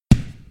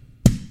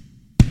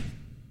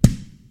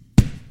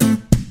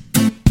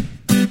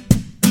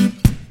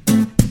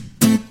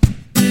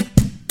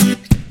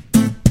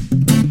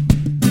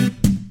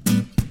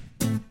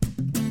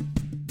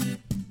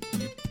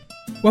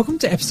Welcome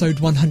to episode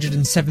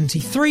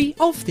 173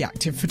 of the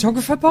Active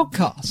Photographer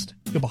podcast,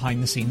 your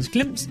behind-the-scenes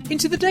glimpse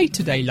into the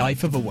day-to-day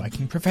life of a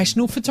working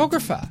professional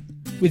photographer,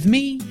 with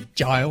me,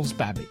 Giles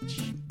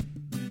Babbage.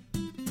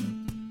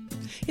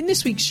 In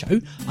this week's show,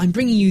 I'm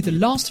bringing you the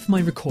last of my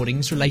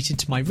recordings related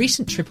to my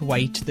recent trip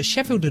away to the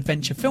Sheffield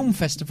Adventure Film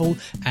Festival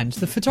and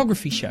the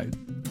photography show.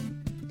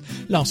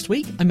 Last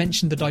week, I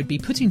mentioned that I'd be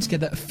putting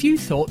together a few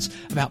thoughts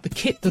about the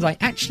kit that I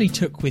actually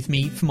took with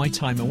me for my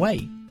time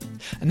away.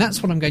 And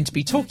that's what I'm going to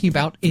be talking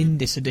about in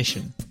this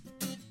edition.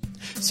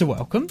 So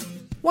welcome,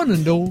 one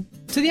and all,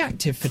 to The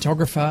Active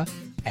Photographer,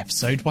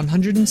 episode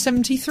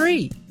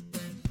 173.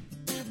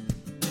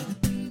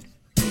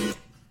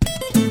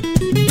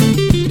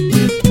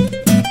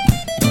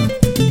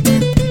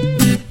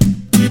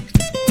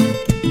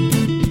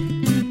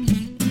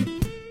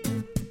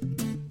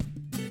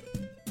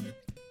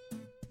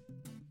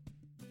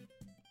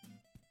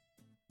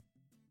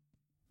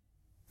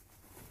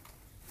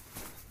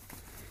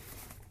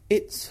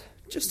 It's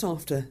just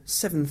after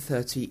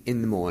 7:30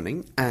 in the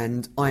morning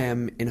and I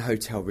am in a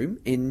hotel room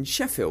in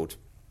Sheffield.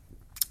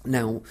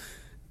 Now,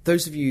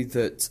 those of you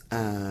that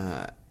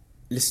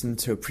listened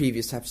to a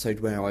previous episode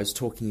where I was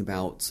talking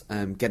about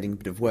getting a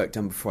bit of work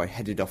done before I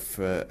headed off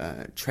for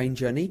a train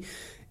journey,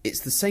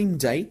 it's the same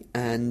day,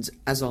 and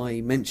as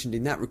I mentioned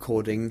in that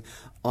recording,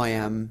 I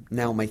am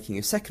now making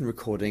a second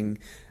recording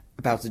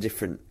about a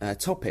different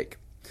topic.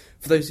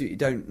 For those of you who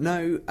don't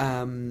know,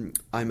 I'm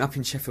up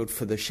in Sheffield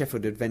for the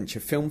Sheffield Adventure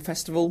Film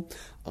Festival.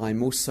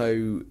 I'm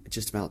also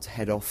just about to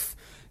head off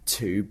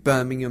to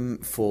Birmingham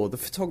for the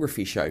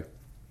photography show.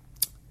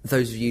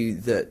 Those of you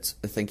that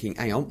are thinking,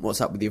 hang on,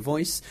 what's up with your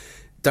voice?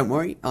 Don't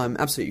worry, I'm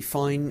absolutely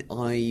fine.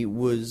 I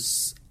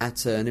was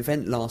at an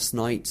event last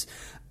night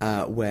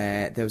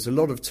where there was a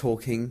lot of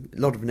talking,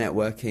 a lot of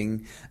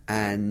networking,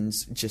 and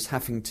just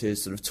having to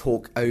sort of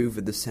talk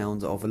over the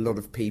sound of a lot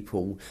of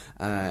people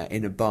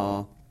in a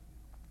bar.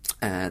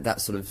 That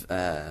sort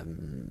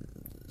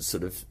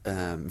of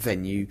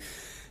venue.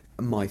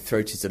 My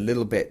throat is a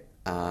little bit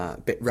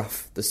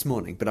rough this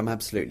morning, but I'm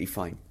absolutely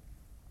fine.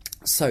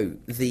 So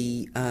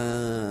the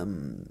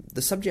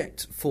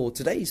subject for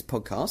today's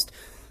podcast,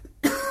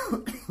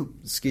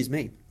 excuse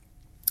me,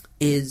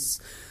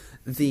 is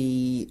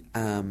the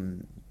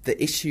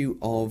issue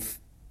of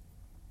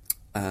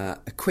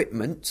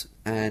equipment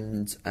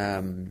and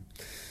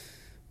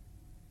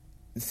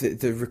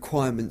the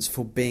requirements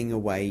for being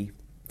away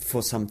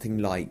for something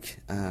like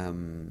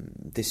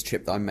this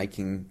trip that I'm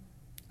making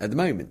at the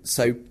moment.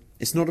 So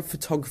it's not a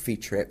photography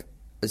trip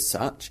as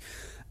such,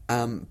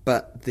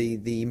 but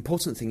the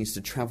important thing is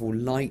to travel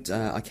light.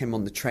 I came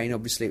on the train,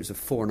 obviously it was a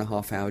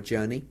 4.5 hour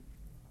journey.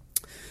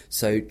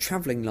 So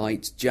travelling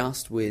light,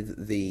 just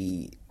with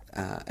the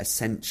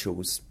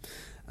essentials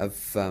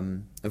of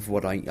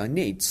what I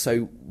need.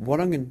 So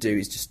what I'm going to do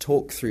is just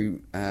talk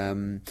through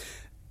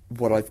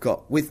what I've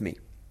got with me.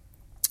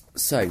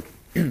 So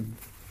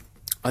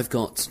I've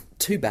got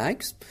two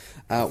bags.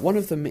 One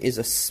of them is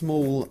a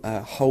small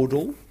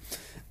hold-all,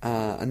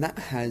 and that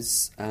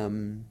has,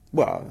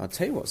 well, I'll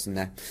tell you what's in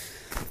there.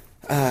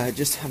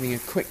 Just having a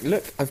quick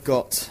look, I've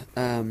got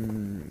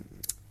 2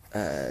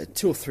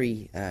 or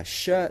 3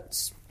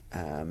 shirts.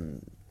 I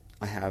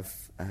have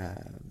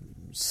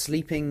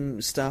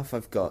sleeping stuff.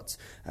 I've got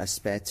a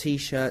spare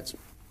t-shirt,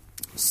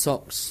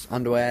 socks,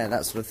 underwear,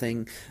 that sort of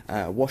thing,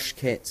 wash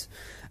kit.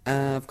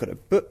 I've got a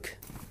book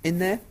in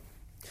there.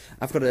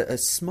 I've got a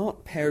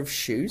smart pair of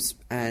shoes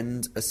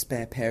and a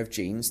spare pair of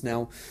jeans.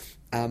 Now,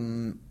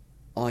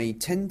 I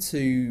tend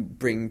to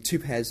bring 2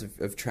 pairs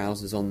of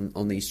trousers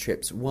on these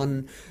trips.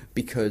 One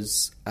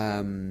because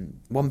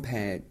one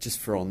pair just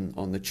for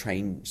on the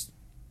train,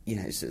 you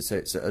know, so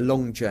it's a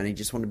long journey,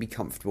 just want to be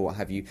comfortable, what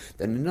have you.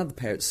 Then another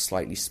pair that's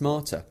slightly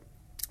smarter.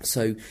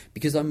 So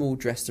because I'm all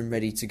dressed and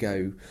ready to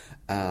go,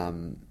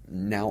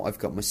 now I've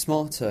got my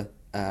smarter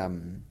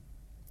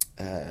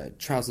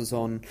trousers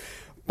on.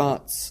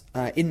 But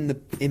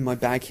in my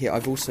bag here,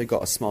 I've also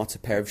got a smarter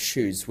pair of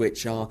shoes,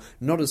 which are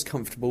not as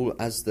comfortable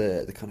as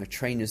the kind of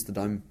trainers that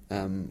I'm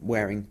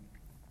wearing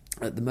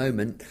at the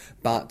moment.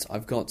 But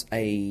I've got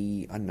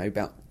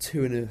about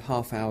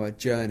 2.5 hour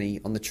journey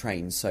on the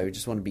train, so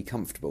just want to be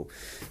comfortable.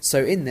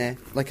 So in there,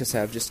 like I say,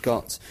 I've just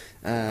got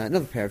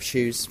another pair of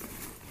shoes,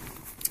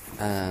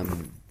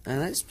 and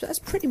that's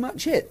pretty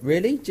much it,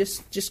 really.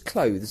 Just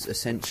clothes,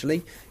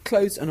 essentially.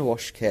 Clothes and a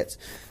wash kit.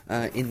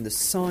 In the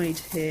side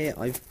here,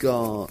 I've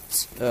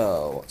got...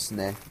 Oh, what's in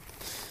there?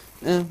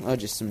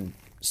 Just some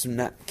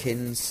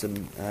napkins,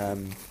 some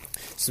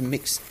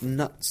mixed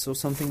nuts or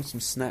something, some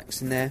snacks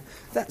in there.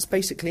 That's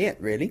basically it,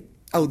 really.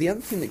 Oh, the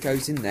other thing that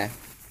goes in there,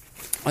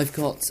 I've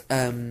got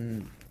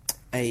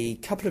a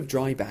couple of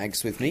dry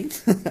bags with me.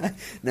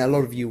 Now, a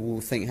lot of you will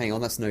think, hang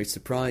on, that's no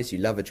surprise, you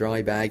love a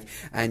dry bag.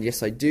 And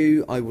yes, I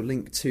do. I will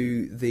link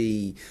to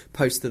the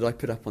post that I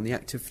put up on the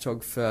Active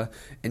Photographer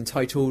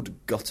entitled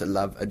Gotta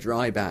Love a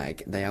Dry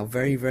Bag. They are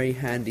very, very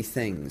handy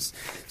things.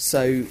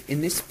 So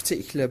in this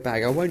particular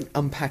bag, I won't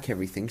unpack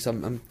everything, because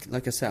I'm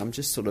like I say, I'm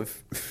just sort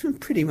of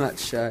pretty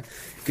much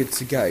good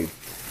to go.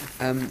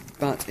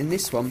 But in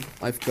this one,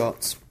 I've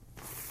got,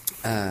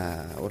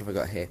 what have I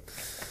got here?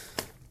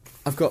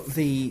 I've got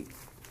the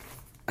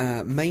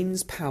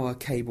mains power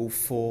cable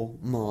for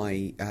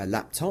my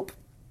laptop.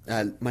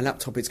 My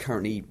laptop is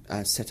currently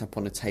set up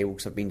on a table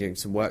because I've been doing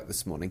some work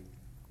this morning.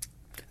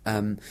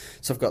 So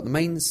I've got the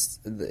mains,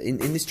 in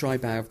this dry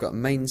bag I've got a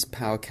mains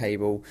power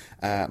cable,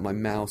 my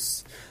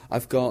mouse,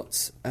 I've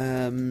got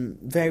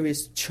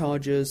various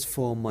chargers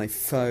for my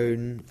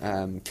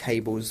phone,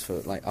 cables for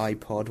like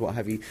iPod, what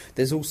have you.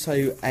 There's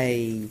also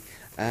a,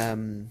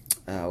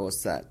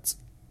 what's that,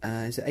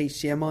 is it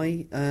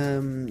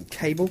HDMI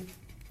cable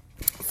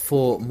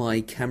for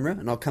my camera,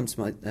 and I'll come to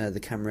my the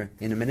camera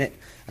in a minute.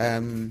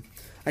 Actually,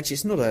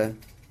 it's not an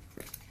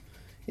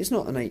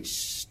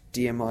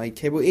HDMI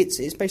cable.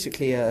 It's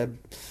basically a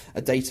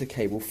data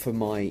cable for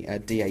my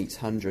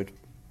D800.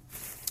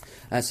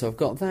 So I've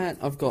got that.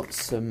 I've got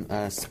some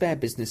spare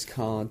business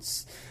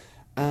cards,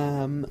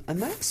 and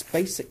that's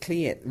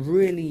basically it.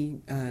 Really,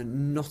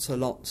 not a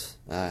lot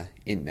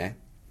in there.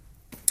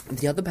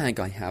 The other bag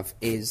I have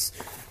is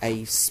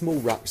a small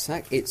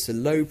rucksack. It's a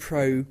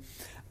Lowepro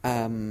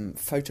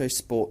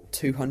Photosport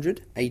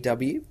 200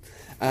 AW.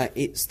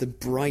 It's the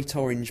bright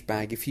orange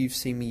bag. If you've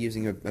seen me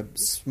using a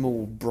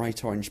small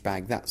bright orange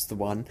bag, that's the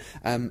one.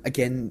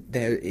 Again,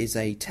 there is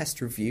a test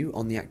review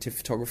on the Active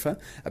Photographer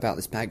about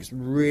this bag. It's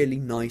really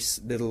nice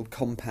little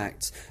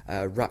compact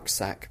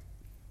rucksack.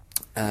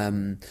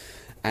 And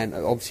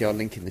obviously I'll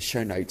link in the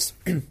show notes.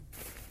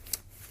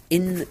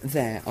 In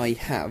there I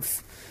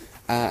have...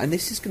 and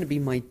this is going to be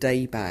my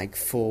day bag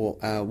for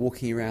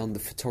walking around the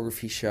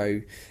photography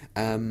show.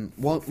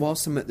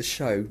 Whilst I'm at the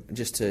show,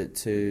 just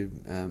to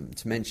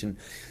mention,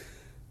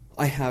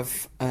 I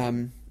have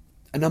a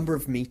number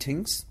of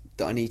meetings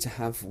that I need to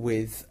have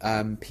with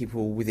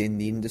people within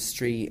the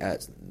industry,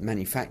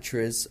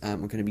 manufacturers.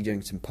 I'm going to be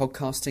doing some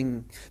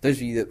podcasting. Those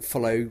of you that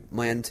follow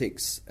my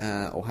antics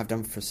or have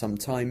done for some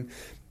time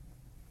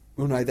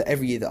will know that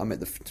every year that I'm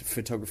at the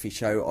photography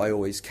show, I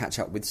always catch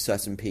up with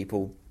certain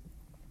people.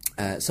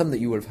 Some that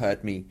you will have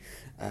heard me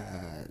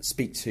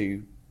speak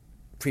to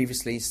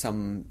previously,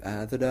 some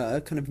that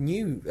are kind of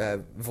new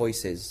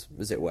voices,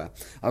 as it were.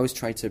 I always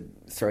try to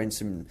throw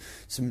in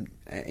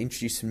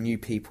introduce some new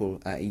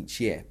people each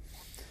year.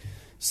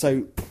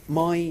 So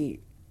my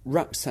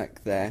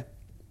rucksack there,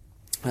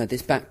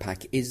 this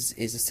backpack, is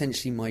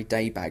essentially my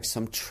day bag.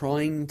 So I'm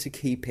trying to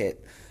keep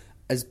it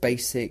as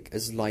basic,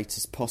 as light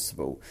as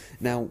possible.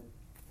 Now,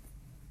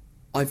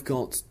 I've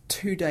got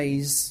 2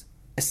 days,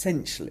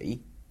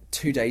 essentially,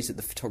 2 days at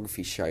the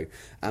photography show.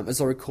 As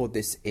I record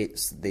this,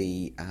 it's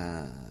the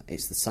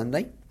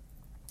Sunday,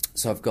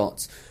 so I've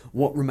got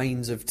what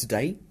remains of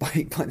today by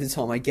the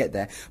time I get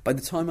there. By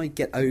the time I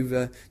get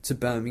over to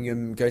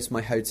Birmingham, go to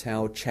my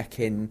hotel, check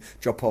in,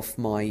 drop off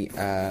my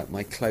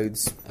my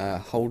clothes,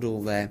 hold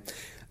all there,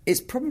 it's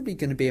probably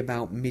going to be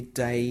about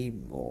midday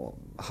or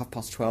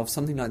 12:30,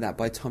 something like that,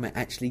 by the time I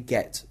actually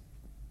get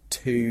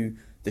to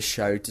the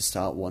show to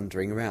start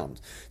wandering around.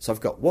 So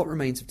I've got what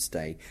remains of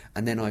today,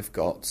 and then I've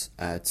got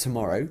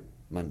tomorrow,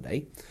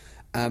 Monday,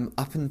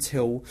 up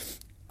until,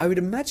 I would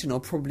imagine I'll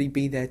probably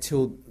be there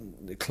till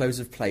the close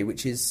of play,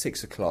 which is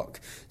 6 o'clock.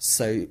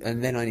 So,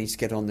 and then I need to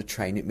get on the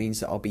train. It means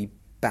that I'll be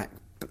back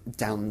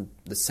down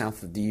the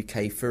south of the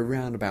UK for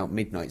around about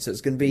midnight. So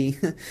it's going to be,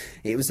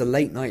 it was a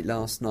late night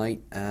last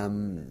night.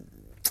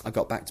 I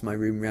got back to my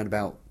room around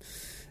about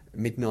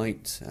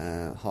midnight,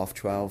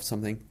 12:30,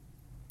 something.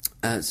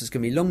 So it's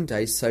going to be long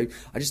days, so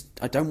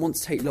I don't want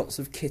to take lots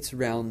of kit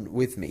around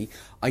with me.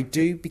 I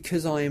do,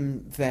 because I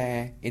am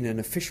there in an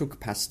official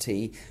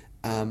capacity.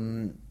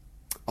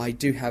 I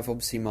do have,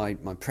 obviously, my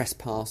press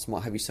pass and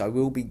what have you, so I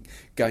will be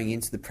going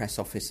into the press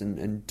office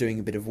and doing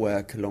a bit of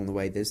work along the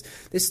way. There's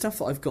stuff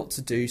that I've got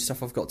to do,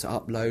 stuff I've got to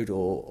upload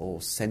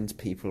or send to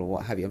people or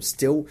what have you. I'm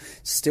still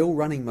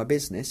running my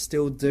business,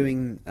 still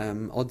doing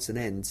odds and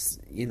ends.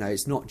 You know,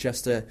 it's not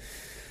just a...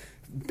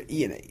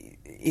 You know,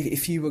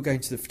 if you were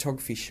going to the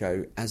photography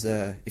show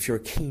if you're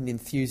a keen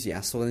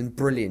enthusiast, well then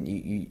brilliant.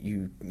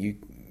 You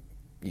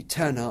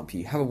turn up,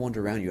 you have a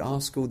wander around, you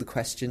ask all the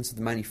questions of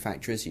the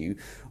manufacturers, you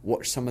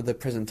watch some of the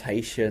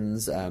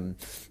presentations,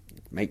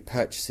 make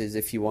purchases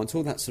if you want,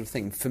 all that sort of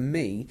thing. For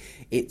me,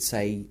 it's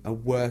a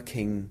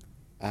working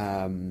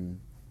event.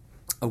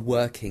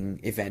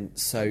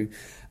 So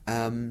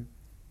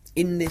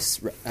in this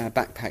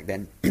backpack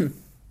then.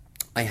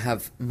 I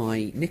have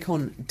my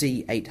Nikon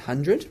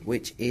D800,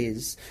 which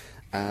is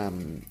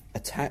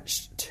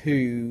attached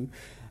to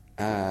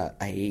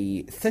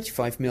a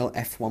 35mm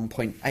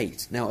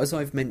f1.8. Now, as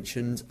I've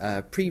mentioned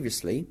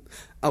previously...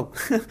 Oh,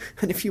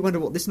 and if you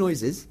wonder what this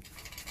noise is...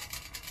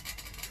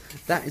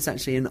 that is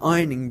actually an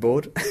ironing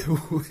board,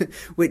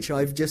 which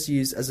I've just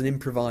used as an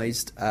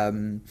improvised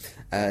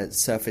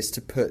surface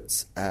to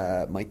put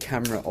my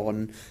camera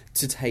on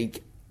to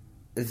take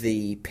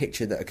the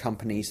picture that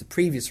accompanies the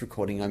previous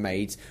recording I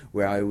made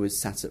where I was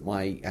sat at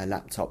my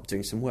laptop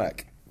doing some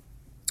work.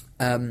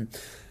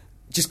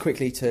 Just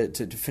quickly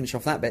to finish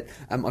off that bit,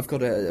 I've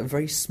got a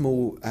very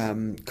small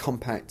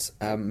compact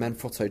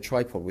Manfrotto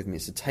tripod with me.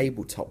 It's a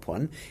tabletop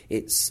one.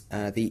 It's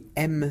the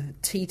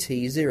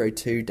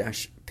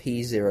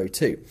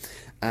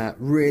MTT02-P02.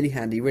 Really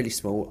handy, really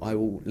small. I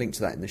will link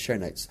to that in the show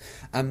notes.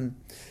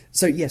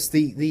 So yes,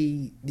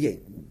 the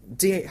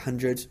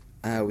D800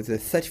 with a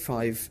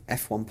 35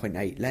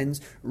 f1.8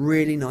 lens,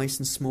 really nice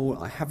and small.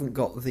 I haven't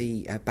got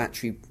the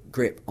battery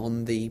grip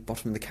on the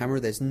bottom of the camera.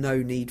 There's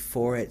no need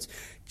for it.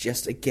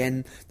 Just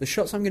again, the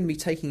shots I'm going to be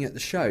taking at the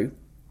show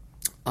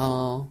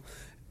are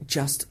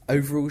just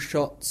overall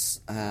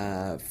shots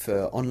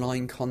for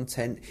online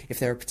content. If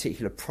there are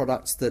particular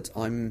products that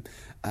I'm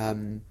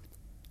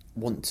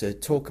want to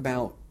talk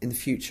about in the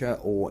future,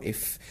 or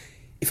if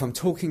I'm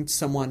talking to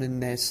someone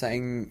and they're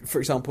saying, for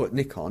example, at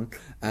Nikon,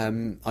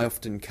 I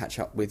often catch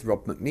up with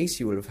Rob McNeese.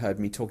 You will have heard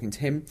me talking to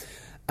him.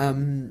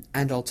 And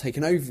I'll take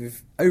an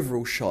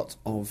overall shot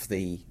of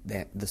the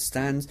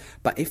stands.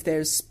 But if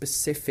there's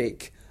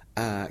specific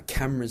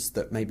cameras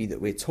that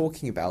we're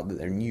talking about, that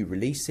there are new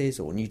releases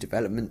or new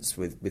developments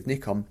with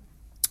Nikon,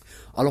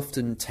 I'll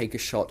often take a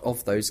shot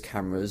of those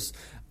cameras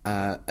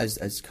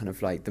as kind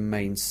of like the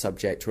main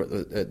subject, or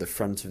at the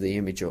front of the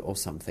image or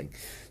something.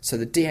 So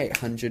the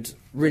D800,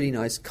 really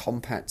nice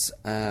compact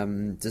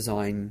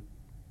design.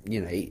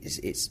 You know,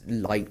 it's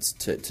light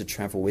to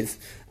travel with,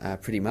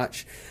 pretty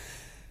much.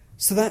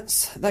 So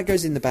that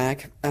goes in the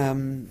bag.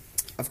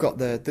 I've got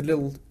the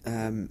little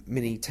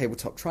mini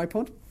tabletop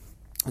tripod,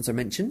 as I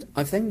mentioned.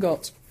 I've then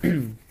got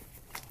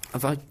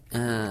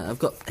I've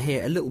got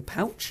here a little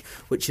pouch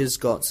which has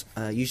got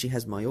usually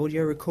has my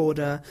audio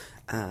recorder,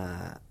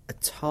 a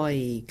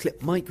tie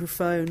clip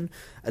microphone,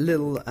 a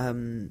little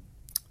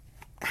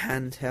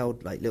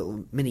handheld like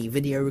little mini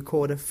video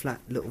recorder, flat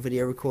little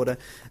video recorder,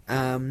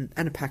 and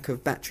a pack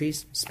of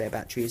batteries, spare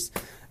batteries.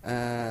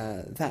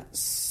 That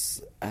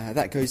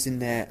goes in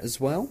there as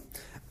well.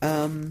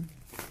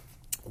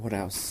 What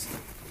else?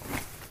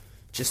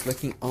 Just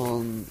looking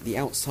on the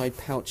outside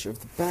pouch of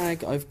the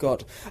bag, I've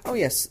got... Oh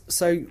yes,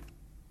 so,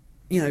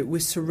 you know,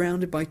 we're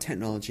surrounded by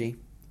technology.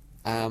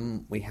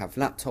 We have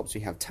laptops,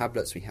 we have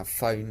tablets, we have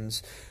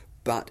phones.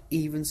 But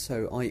even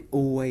so, I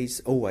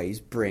always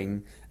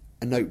bring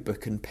a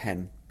notebook and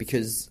pen,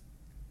 because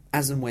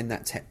as and when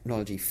that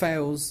technology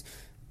fails,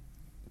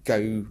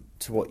 go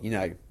to what you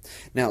know.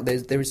 Now,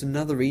 there is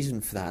another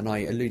reason for that, and I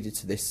alluded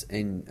to this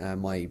in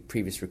my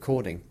previous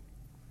recording.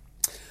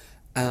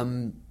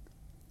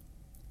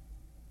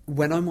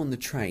 When I'm on the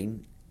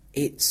train,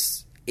 it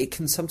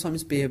can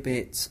sometimes be a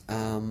bit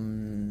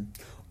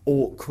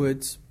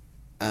awkward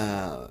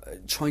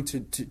trying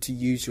to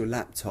use your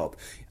laptop.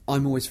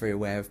 I'm always very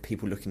aware of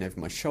people looking over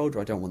my shoulder.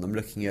 I don't want them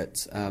looking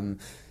at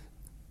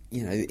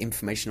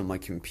information on my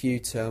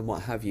computer and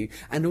what have you.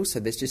 And also,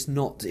 there's just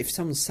not, if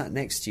someone's sat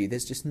next to you,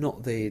 there's just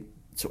not the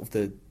sort of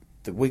the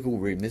wiggle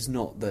room. There's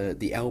not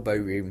the elbow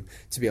room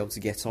to be able to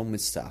get on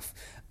with stuff.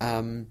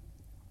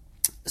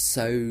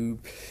 So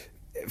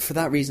for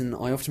that reason,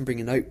 I often bring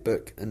a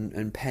notebook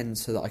and pen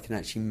so that I can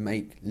actually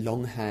make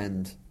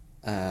longhand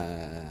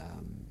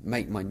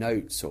make my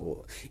notes,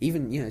 or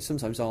even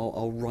sometimes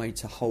I'll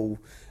write a whole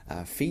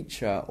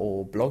feature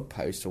or blog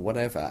post or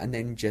whatever, and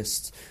then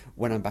just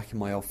when I'm back in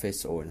my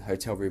office or in a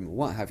hotel room or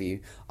what have you,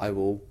 I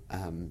will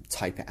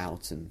type it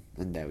out, and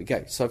there we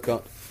go. So I've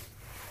got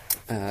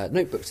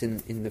notebooks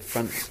in the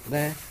front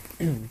there.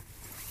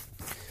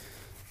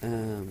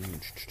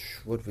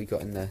 What have we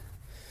got in the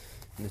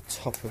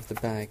top of the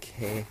bag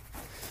here?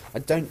 I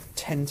don't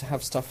tend to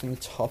have stuff in the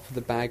top of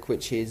the bag,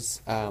 which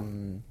is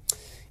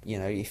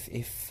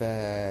if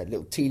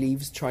little tea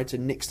leaves try to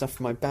nick stuff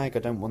from my bag, I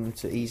don't want them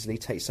to easily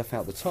take stuff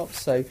out the top.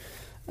 So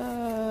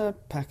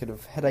packet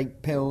of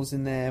headache pills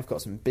in there. I've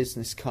got some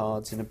business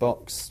cards in a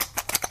box,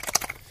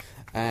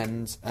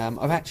 and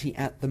I've actually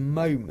at the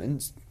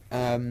moment,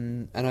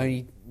 and I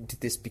only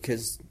did this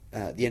because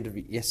at the end of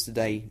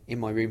yesterday in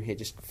my room here,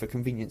 just for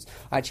convenience,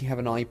 I actually have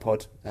an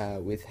iPod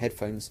with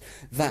headphones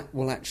that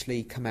will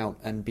actually come out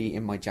and be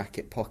in my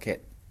jacket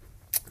pocket.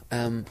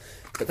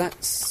 But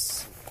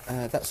that's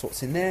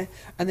what's in there.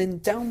 And then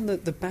down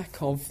the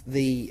back of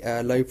the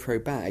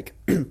Lowepro bag,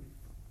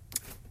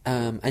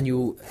 and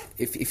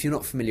if you're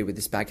not familiar with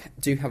this bag,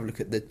 do have a look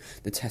at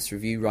the test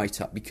review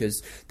write-up,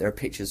 because there are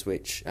pictures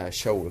which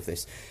show all of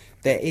this.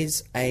 There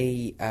is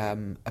a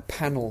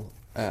panel,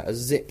 a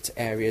zipped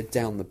area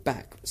down the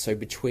back, so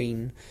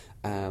between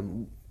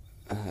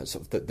sort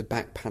of the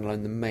back panel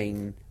and the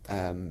main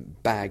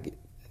bag,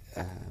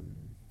 the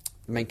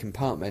main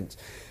compartment,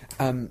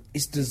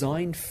 is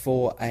designed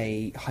for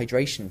a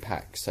hydration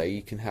pack. So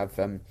you can have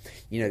the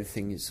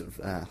thing is sort of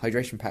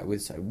hydration pack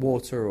with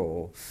water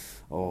or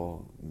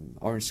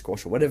orange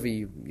squash or whatever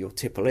your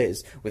tipple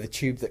is, with a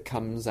tube that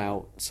comes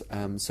out,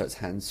 so it's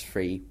hands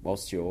free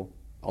whilst you're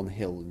on the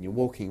hill and you're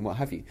walking and what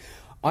have you.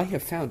 I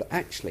have found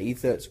actually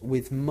that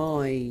with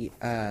my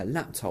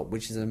laptop,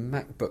 which is a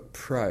MacBook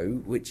Pro,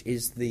 which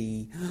is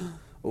the...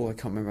 Oh, I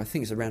can't remember. I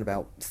think it's around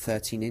about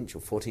 13-inch or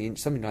 14-inch,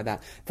 something like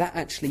that. That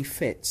actually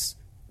fits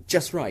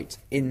just right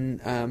in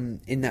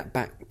that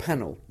back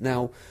panel.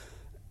 Now,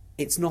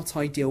 it's not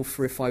ideal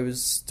for if I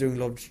was doing a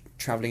lot of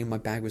travelling and my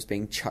bag was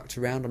being chucked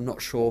around. I'm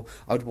not sure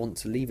I would want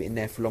to leave it in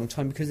there for a long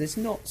time because it's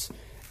not...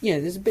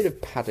 there's a bit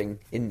of padding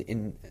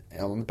in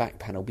on the back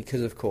panel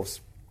because, of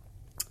course,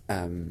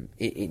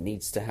 it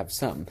needs to have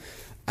some.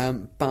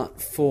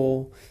 But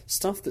for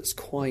stuff that's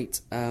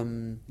quite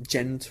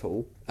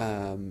gentle,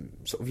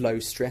 sort of low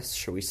stress,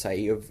 shall we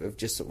say, of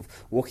just sort of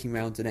walking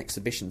around an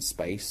exhibition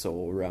space,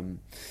 or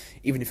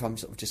even if I'm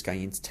sort of just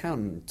going into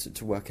town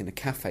to work in a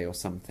cafe or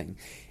something,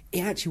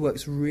 it actually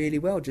works really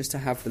well just to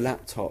have the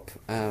laptop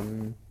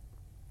down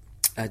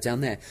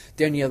there.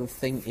 The only other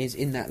thing is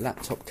in that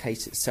laptop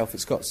case itself,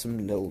 it's got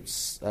some little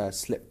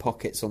slip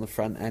pockets on the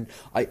front, and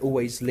I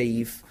always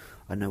leave...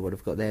 I know what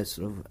I've got there,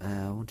 sort of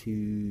 1,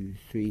 2,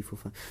 3, 4,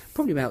 5,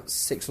 probably about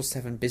 6 or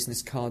 7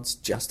 business cards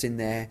just in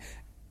there,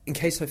 in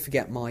case I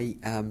forget my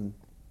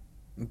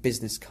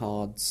business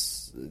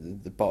cards,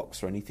 the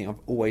box or anything.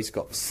 I've always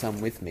got some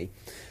with me.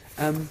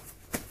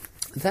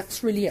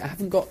 That's really it. I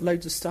haven't got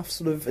loads of stuff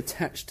sort of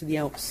attached to the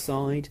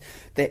outside.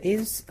 There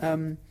is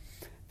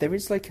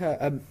like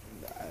a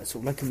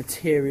sort of like a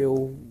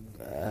material,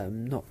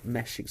 not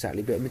mesh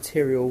exactly, but a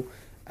material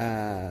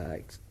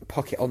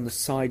pocket on the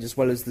side, as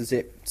well as the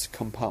zipped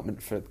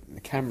compartment for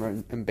the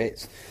camera and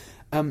bits.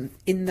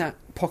 In that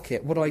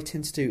pocket, what I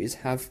tend to do is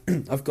have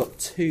I've got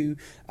 2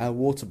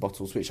 water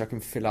bottles which I can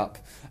fill up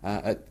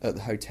at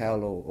the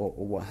hotel or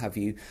what have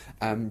you,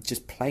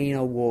 just plain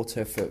old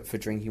water for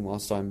drinking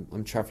whilst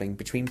I'm travelling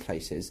between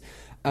places.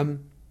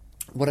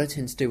 What I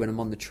tend to do when I'm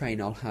on the train,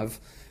 I'll have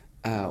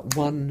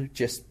one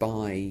just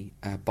by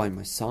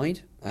my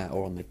side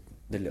or on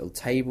the little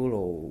table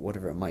or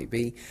whatever it might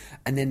be,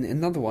 and then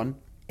another one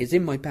is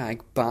in my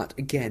bag, but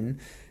again,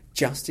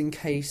 just in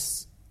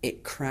case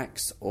it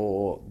cracks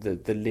or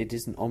the lid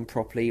isn't on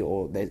properly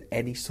or there's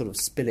any sort of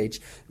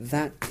spillage,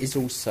 that is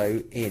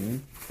also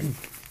in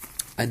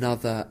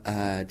another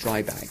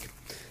dry bag.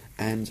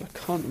 And I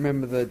can't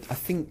remember I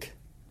think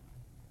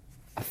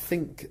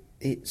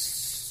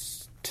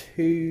it's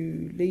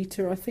 2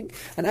 litre, I think.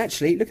 And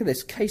actually, look at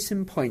this, case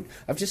in point,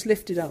 I've just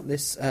lifted out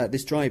this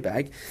dry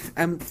bag,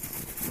 and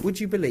would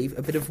you believe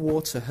a bit of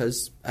water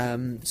has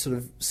sort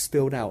of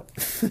spilled out?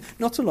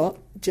 Not a lot,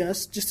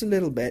 just a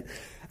little bit.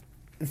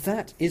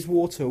 That is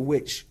water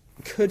which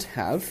could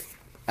have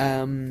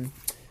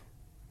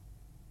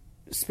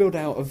spilled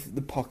out of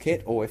the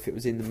pocket, or if it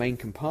was in the main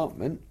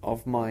compartment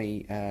of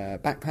my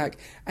backpack,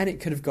 and it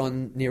could have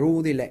gone near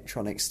all the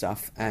electronic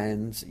stuff,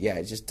 and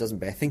it just doesn't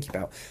bear thinking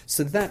about.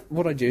 So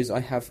what I do is I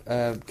have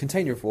a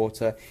container of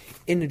water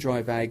in a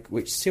dry bag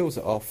which seals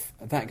it off.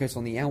 That goes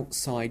on the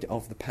outside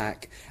of the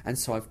pack, and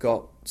so I've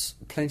got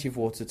plenty of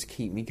water to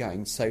keep me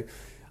going. So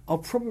I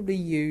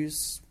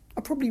probably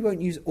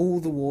won't use all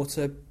the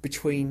water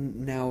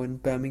between now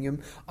and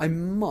Birmingham. I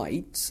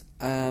might,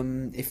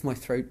 if my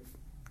throat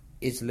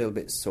is a little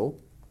bit sore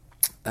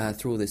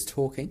through all this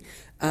talking.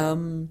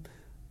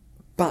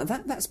 But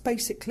that's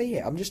basically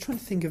it. I'm just trying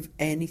to think of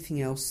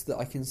anything else that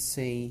I can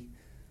see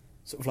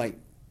sort of like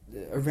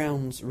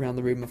around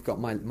the room. I've got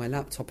my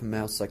laptop and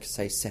mouse, like I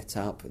say, set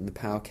up, and the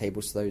power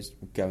cables, so those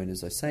go in,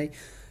 as I say.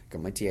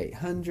 Got my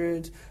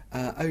D800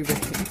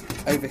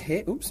 over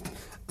here.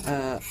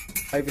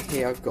 Over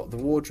here I've got the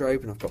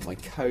wardrobe, and I've got my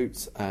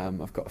coat.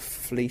 I've got a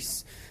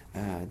fleece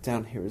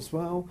down here as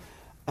well.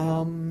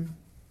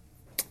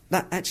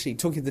 That actually,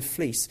 talking of the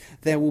fleece,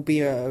 there will be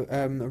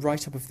a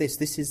write-up of this.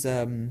 This is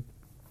the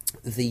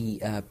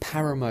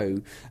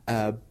Paramo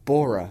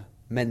Bora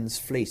men's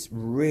fleece.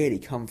 Really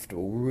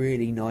comfortable,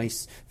 really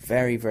nice,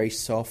 very, very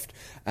soft.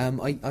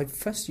 I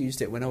first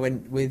used it when I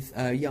went with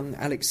young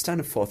Alex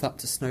Staniforth up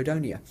to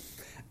Snowdonia.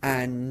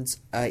 And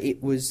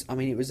it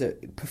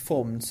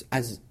performed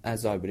as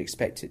I would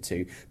expect it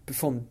to.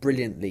 Performed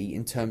brilliantly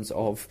in terms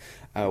of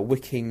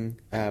wicking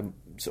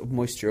sort of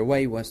moisture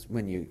away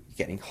when you're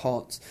getting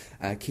hot,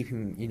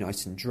 keeping you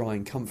nice and dry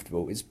and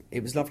comfortable.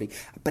 It was lovely,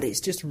 but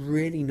it's just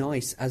really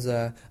nice as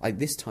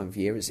this time of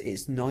year.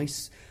 It's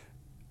nice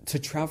to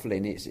travel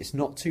in. It's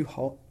not too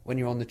hot when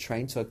you're on the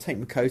train, so I take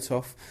my coat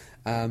off,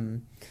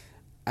 and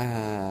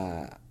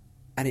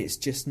it's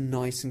just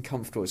nice and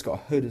comfortable. It's got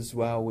a hood as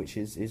well, which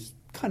is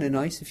kind of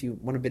nice if you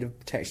want a bit of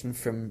protection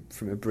from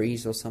a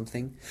breeze or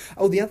something.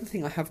 Oh, the other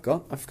thing I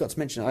forgot to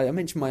mention, I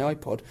mentioned my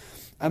iPod.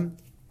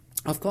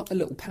 I've got a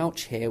little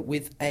pouch here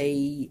with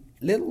a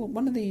little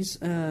one of these,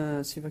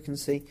 see if I can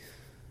see,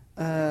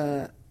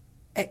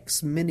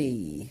 X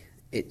Mini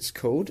it's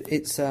called.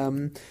 It's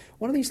one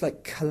of these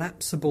like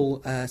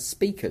collapsible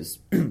speakers,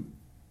 and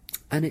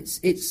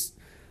it's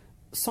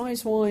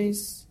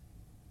size-wise,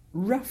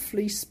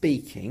 roughly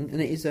speaking,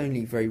 and it is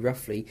only very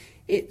roughly,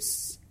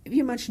 it's, if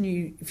you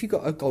imagine if you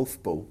got a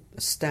golf ball,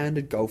 a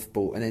standard golf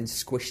ball, and then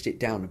squished it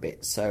down a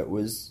bit so it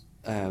was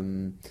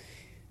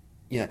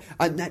Yeah,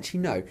 and actually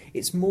no,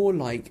 it's more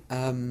like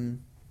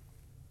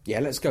yeah,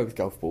 let's go with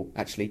golf ball.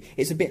 Actually,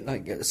 it's a bit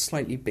like a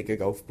slightly bigger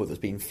golf ball that's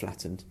been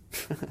flattened,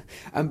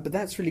 but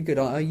that's really good.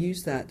 I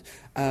use that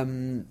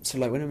so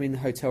like when I'm in the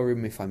hotel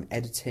room, if I'm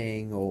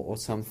editing or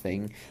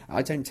something,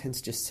 I don't tend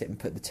to just sit and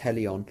put the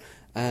telly on.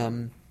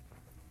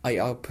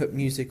 I'll put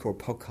music or a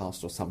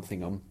podcast or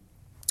something on.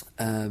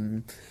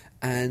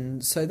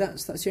 And so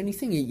that's the only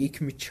thing. You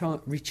can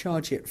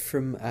recharge it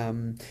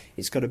from.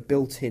 It's got a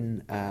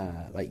built-in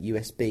like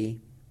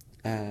USB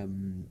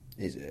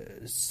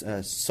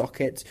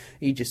socket.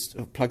 You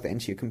just plug that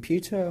into your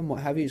computer and what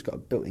have you. It's got a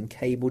built-in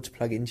cable to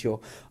plug into your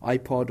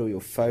iPod or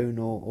your phone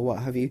or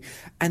what have you.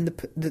 And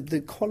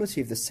the quality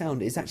of the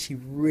sound is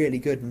actually really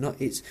good.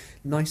 It's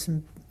nice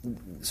and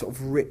sort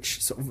of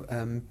rich, sort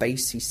of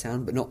bassy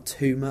sound, but not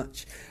too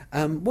much.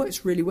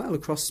 Works really well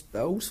across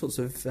all sorts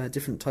of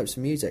different types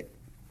of music.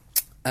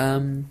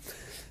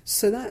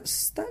 So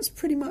that's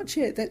pretty much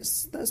it.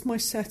 That's my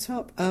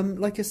setup.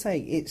 Like I say,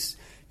 it's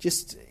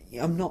just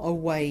I'm not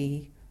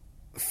away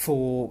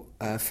for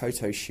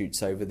photo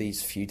shoots over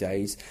these few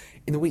days.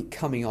 In the week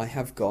coming, I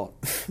have got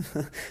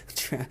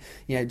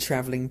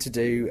travelling to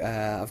do.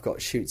 I've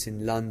got shoots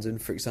in London,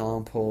 for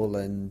example,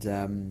 and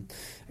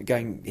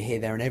going here,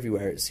 there, and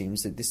everywhere. It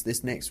seems that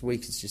this next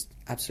week is just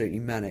absolutely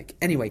manic.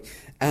 Anyway.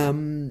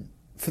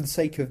 For the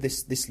sake of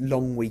this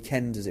long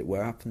weekend, as it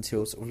were, up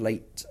until sort of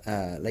late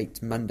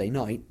Monday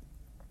night,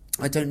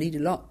 I don't need a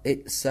lot.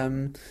 It's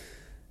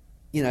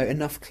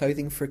enough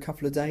clothing for a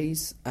couple of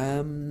days,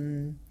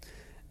 and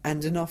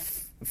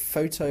enough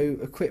photo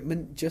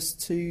equipment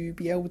just to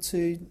be able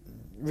to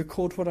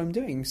record what I'm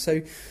doing.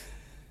 So,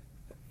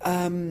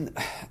 on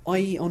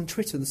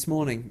Twitter this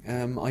morning,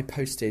 I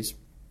posted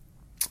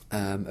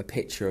a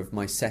picture of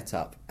my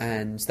setup,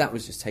 and that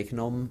was just taken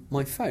on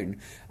my phone.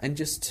 And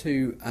just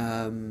to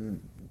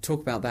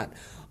talk about that,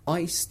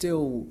 I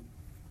still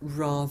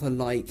rather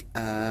like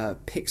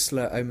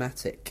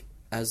Pixlr-O-Matic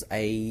as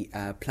a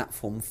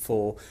platform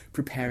for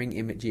preparing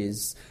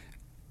images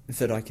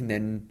that I can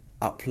then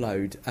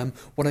upload.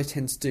 What I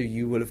tend to do,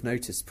 you will have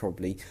noticed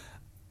probably,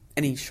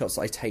 any shots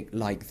I take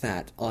like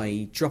that,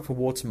 I drop a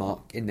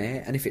watermark in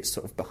there, and if it's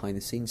sort of behind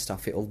the scenes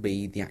stuff, it'll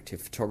be the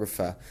active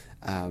photographer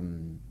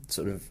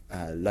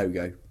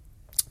logo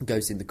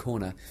goes in the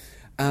corner.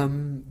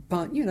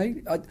 But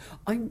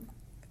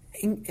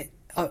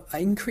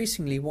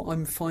increasingly what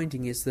I'm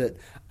finding is that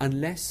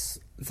unless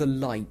the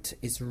light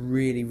is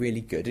really,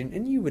 really good,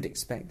 and you would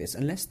expect this,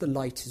 unless the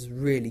light is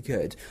really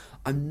good,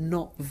 I'm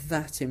not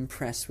that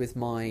impressed with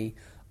my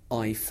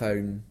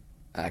iPhone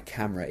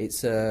camera.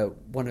 It's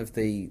one of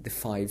the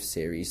 5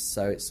 series,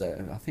 so it's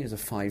I think it's a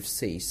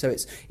 5C, so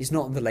it's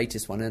not the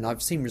latest one, and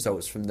I've seen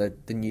results from the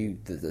new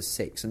the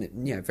 6,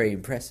 and very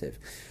impressive.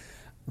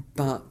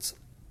 But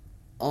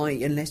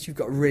unless you've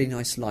got really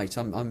nice light,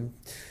 I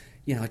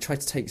tried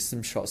to take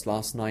some shots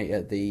last night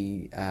at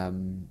the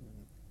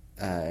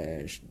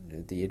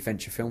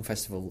Adventure Film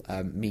Festival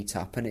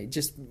meetup, and it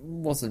just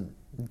wasn't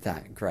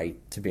that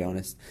great, to be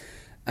honest.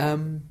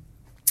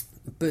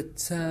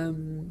 But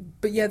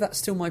yeah, that's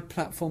still my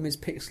platform, is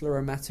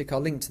Pixlr-O-Matic. I'll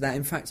link to that.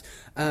 In fact,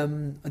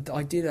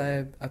 I did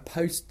a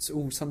post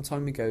some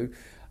time ago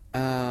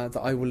that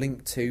I will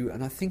link to,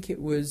 and I think it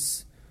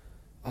was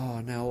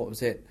what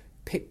was it?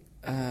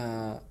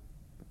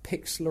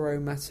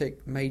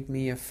 Pixlr-O-Matic made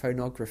me a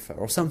phonographer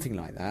or something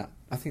like that.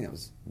 I think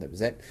that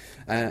was it.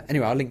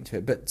 Anyway, I'll link to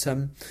it. But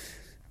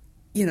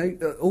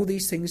all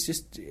these things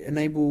just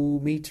enable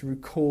me to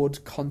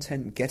record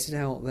content, get it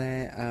out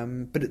there,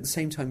 but at the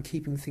same time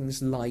keeping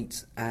things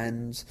light.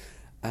 And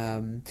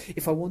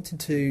if I wanted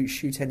to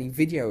shoot any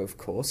video, of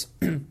course,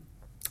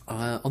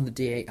 on the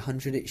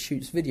D800 it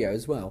shoots video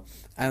as well.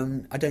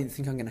 I don't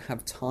think I'm going to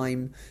have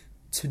time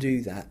to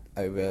do that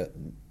over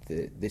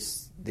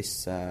this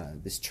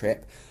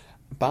trip,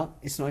 but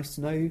it's nice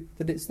to know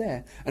that it's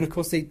there. And of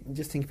course,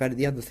 just think about it,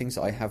 the other things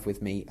that I have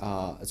with me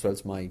are, as well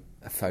as my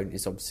phone,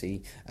 is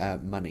obviously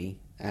money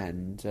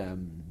and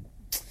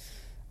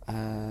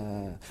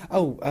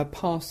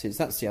passes.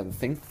 That's the other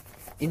thing.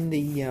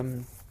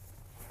 In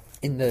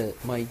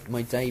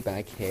my day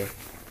bag here,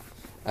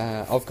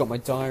 I've got my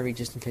diary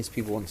just in case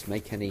people want to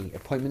make any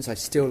appointments. I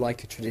still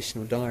like a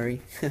traditional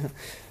diary.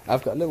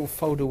 I've got a little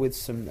folder with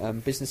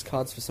some business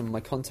cards for some of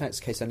my contacts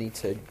in case I need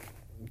to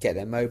get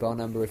their mobile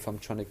number if I'm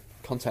trying to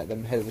contact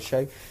them ahead of the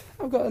show.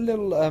 I've got a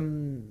little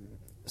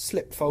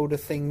slip folder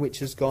thing which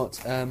has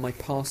got my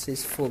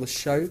passes for the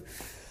show.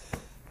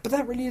 But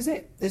that really is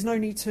it. There's no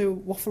need to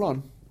waffle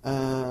on,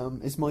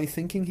 is my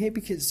thinking here,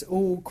 because it's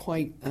all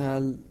quite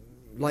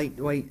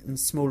lightweight and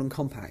small and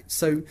compact.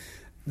 So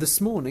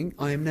this morning,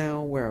 I am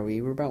now, where are we?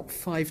 We're about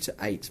 5 to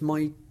 8.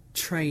 My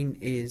train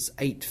is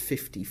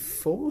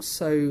 8:54,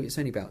 so it's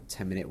only about a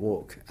 10-minute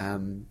walk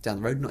down the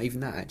road, not even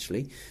that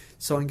actually.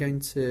 So I'm going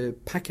to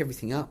pack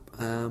everything up.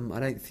 I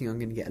don't think I'm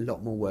going to get a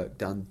lot more work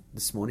done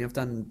this morning. I've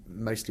done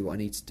mostly what I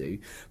need to do,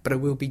 but I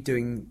will be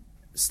doing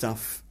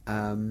stuff,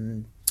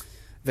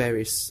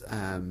 various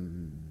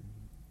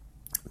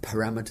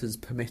parameters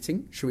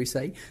permitting, shall we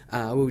say.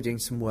 I will be doing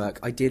some work,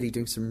 ideally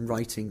doing some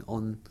writing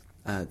on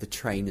the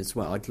train as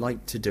well. I'd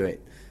like to do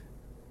it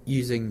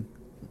using...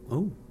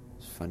 Oh,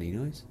 it's a funny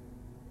noise.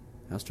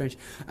 How strange.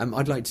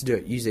 I'd like to do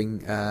it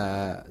using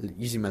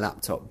my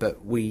laptop,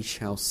 but we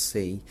shall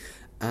see.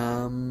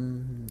 I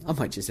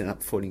might just end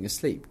up falling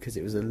asleep because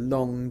it was a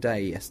long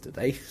day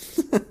yesterday.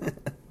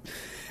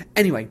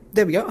 Anyway,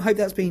 there we go. I hope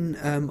that's been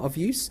of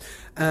use.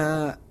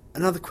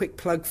 Another quick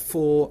plug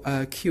for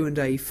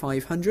Q&A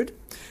 500.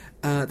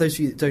 Those of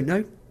you that don't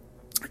know,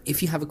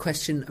 if you have a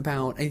question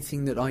about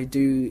anything that I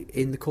do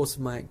in the course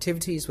of my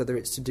activities, whether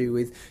it's to do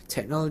with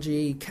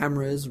technology,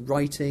 cameras,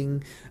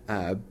 writing,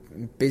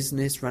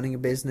 business, running a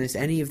business,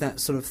 any of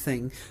that sort of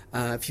thing,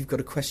 if you've got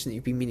a question that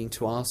you've been meaning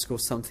to ask or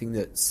something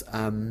that's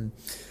been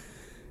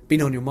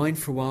on your mind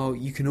for a while,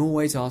 you can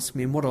always ask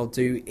me, and what I'll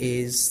do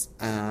is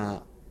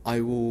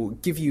I will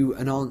give you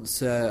an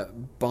answer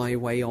by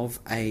way of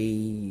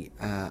a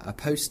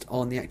post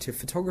on The Active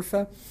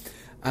Photographer.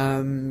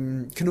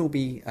 Can all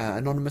be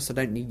anonymous. I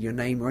don't need your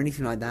name or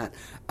anything like that.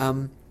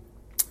 But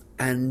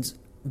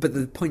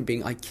the point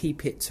being, I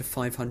keep it to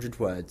 500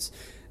 words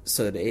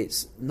so that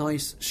it's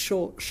nice,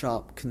 short,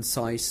 sharp,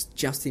 concise,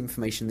 just the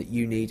information that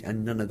you need,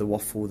 and none of the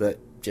waffle that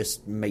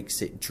just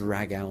makes it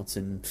drag out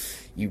and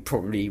you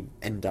probably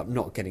end up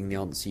not getting the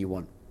answer you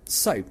want.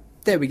 So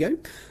there we go.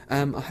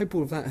 I hope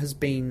all of that has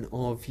been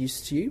of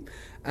use to you.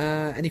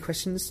 Any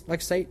questions,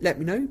 like I say, let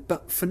me know.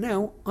 But for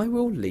now, I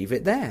will leave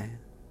it there.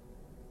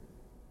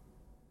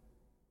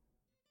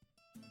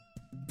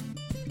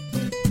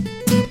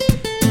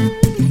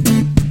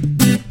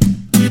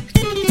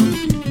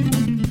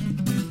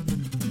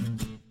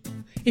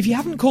 If you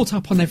haven't caught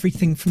up on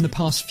everything from the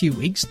past few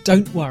weeks,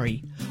 don't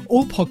worry.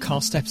 All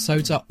podcast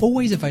episodes are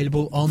always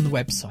available on the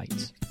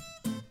website.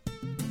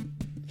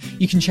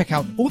 You can check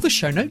out all the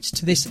show notes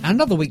to this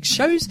and other week's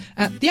shows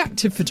at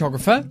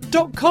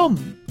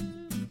theactivephotographer.com.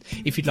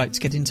 If you'd like to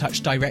get in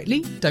touch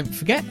directly, don't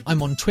forget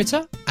I'm on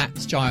Twitter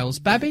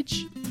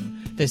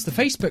 @GilesBabbage. There's the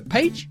Facebook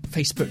page,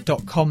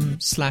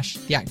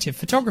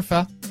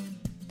 facebook.com/theactivephotographer.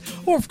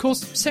 Or, of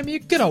course, send me a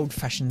good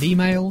old-fashioned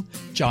email,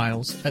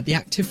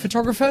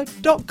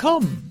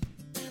 giles@theactivephotographer.com.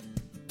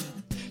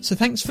 So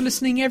thanks for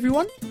listening,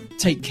 everyone.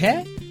 Take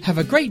care, have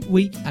a great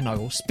week, and I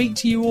will speak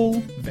to you all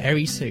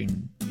very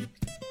soon.